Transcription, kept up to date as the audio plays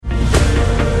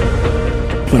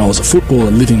when I was a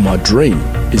footballer living my dream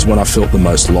is when I felt the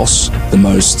most loss, the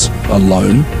most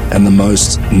alone, and the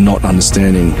most not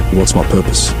understanding what's my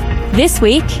purpose. This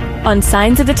week on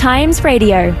Signs of the Times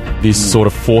Radio. These sort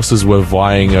of forces were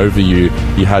vying over you.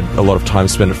 You had a lot of time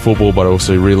spent at football, but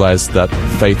also realised that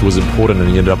faith was important,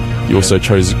 and you also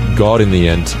chose God in the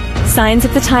end. Signs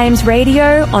of the Times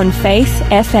Radio on Faith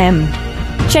FM.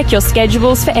 Check your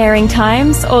schedules for airing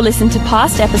times or listen to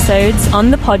past episodes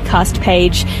on the podcast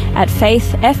page at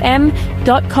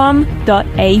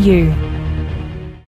faithfm.com.au.